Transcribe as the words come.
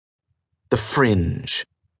the fringe.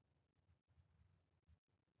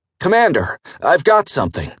 "Commander, I've got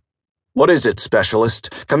something." "What is it,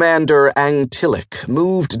 Specialist?" Commander Angtilic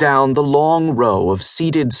moved down the long row of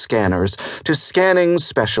seated scanners to Scanning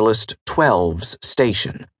Specialist 12's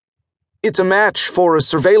station. "It's a match for a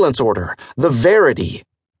surveillance order, the Verity."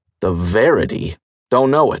 "The Verity?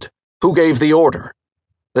 Don't know it. Who gave the order?"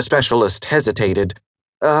 The Specialist hesitated.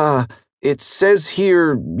 It says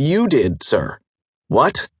here you did, sir."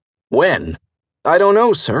 "What? When?" "I don't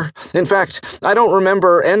know, sir. In fact, I don't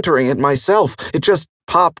remember entering it myself. It just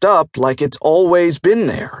popped up like it's always been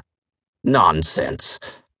there." "Nonsense.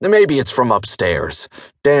 Maybe it's from upstairs.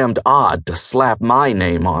 Damned odd to slap my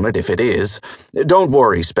name on it if it is. Don't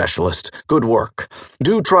worry, Specialist. Good work.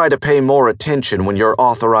 Do try to pay more attention when you're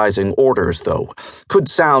authorizing orders, though. Could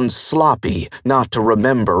sound sloppy not to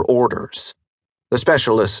remember orders." The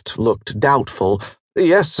Specialist looked doubtful.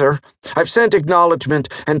 "Yes, sir. I've sent acknowledgement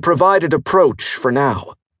and provided approach for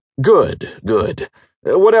now." Good.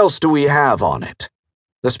 What else do we have on it?"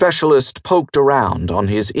 The Specialist poked around on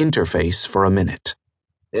his interface for a minute.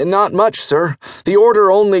 "Not much, sir. The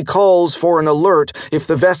order only calls for an alert if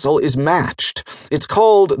the vessel is matched. It's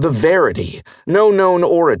called the Verity. No known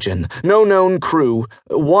origin, no known crew,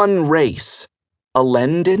 one race.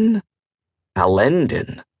 Alendin?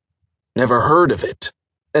 Alendin? Never heard of it.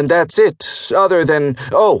 And that's it, other than,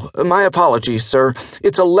 my apologies, sir.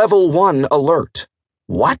 It's a Level 1 alert."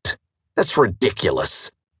 "What? That's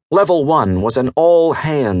ridiculous." Level 1 was an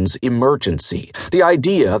all-hands emergency. The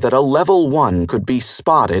idea that a Level 1 could be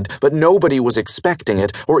spotted, but nobody was expecting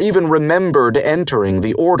it or even remembered entering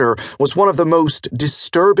the order was one of the most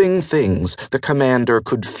disturbing things the commander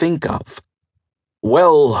could think of.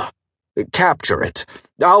 "Well, capture it.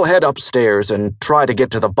 I'll head upstairs and try to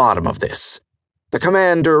get to the bottom of this." The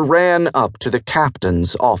commander ran up to the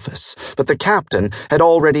captain's office, but the captain had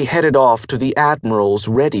already headed off to the admiral's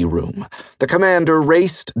ready room. The commander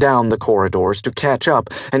raced down the corridors to catch up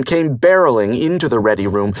and came barreling into the ready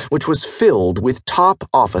room, which was filled with top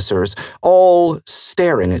officers, all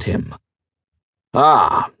staring at him.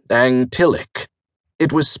 "Ah, Angtilic."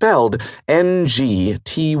 It was spelled Ngtyllik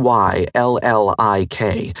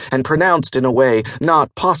and pronounced in a way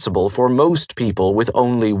not possible for most people with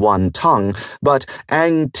only one tongue, but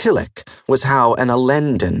Angtilic was how an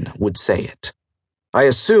Alendin would say it. "I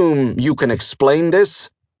assume you can explain this?"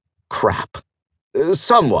 "Crap."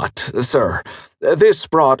 "Somewhat, sir." This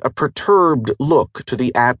brought a perturbed look to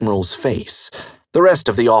the Admiral's face. The rest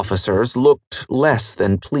of the officers looked less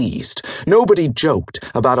than pleased. Nobody joked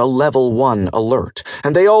about a Level 1 alert,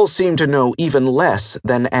 and they all seemed to know even less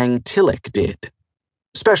than Angtilic did.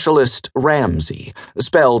 Specialist Ramsey,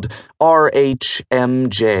 spelled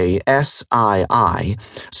Rhmjsii,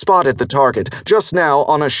 spotted the target just now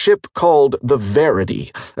on a ship called the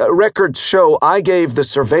Verity. Records show I gave the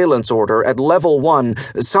surveillance order at Level 1,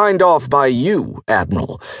 signed off by you,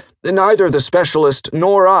 Admiral. Neither the Specialist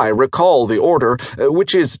nor I recall the order,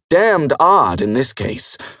 which is damned odd in this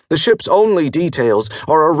case. The ship's only details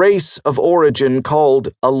are a race of origin called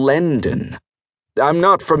Alendin. I'm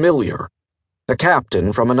not familiar. The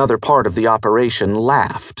captain from another part of the operation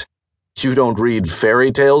laughed. "You don't read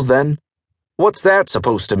fairy tales, then?" "What's that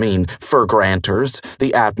supposed to mean, Fergranters?"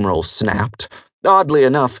 the Admiral snapped. Oddly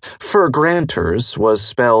enough, Fergranters was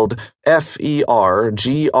spelled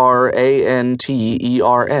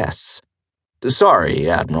Fergranters. "Sorry,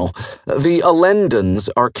 Admiral. The Alendins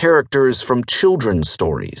are characters from children's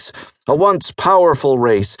stories. A once powerful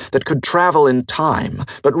race that could travel in time,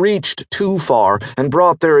 but reached too far and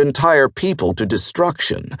brought their entire people to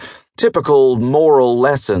destruction. Typical moral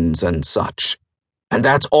lessons and such." "And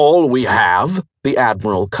that's all we have?" the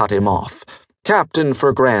Admiral cut him off. Captain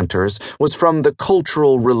Fergranters was from the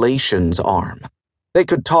Cultural Relations arm. They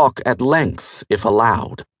could talk at length if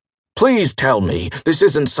allowed. "Please tell me this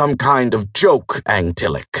isn't some kind of joke,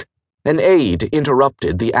 Angtilic." An aide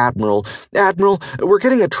interrupted the Admiral. "Admiral, we're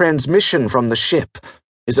getting a transmission from the ship.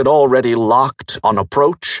 Is it already locked on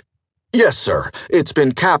approach?" "Yes, sir. It's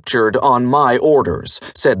been captured on my orders,"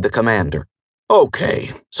 said the commander.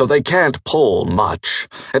 "Okay, so they can't pull much.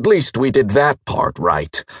 At least we did that part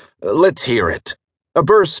right. Let's hear it." A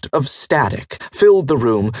burst of static filled the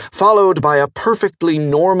room, followed by a perfectly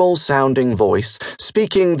normal-sounding voice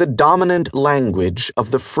speaking the dominant language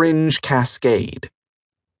of the Fringe Cascade.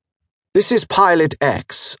 "This is Pilot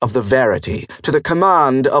X of the Verity, to the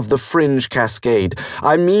command of the Fringe Cascade.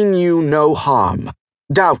 I mean you no harm.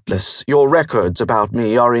 Doubtless, your records about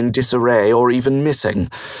me are in disarray or even missing.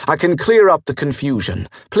 I can clear up the confusion.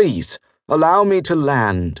 Please, allow me to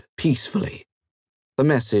land peacefully." The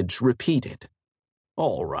message repeated.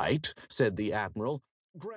 "All right," said the Admiral.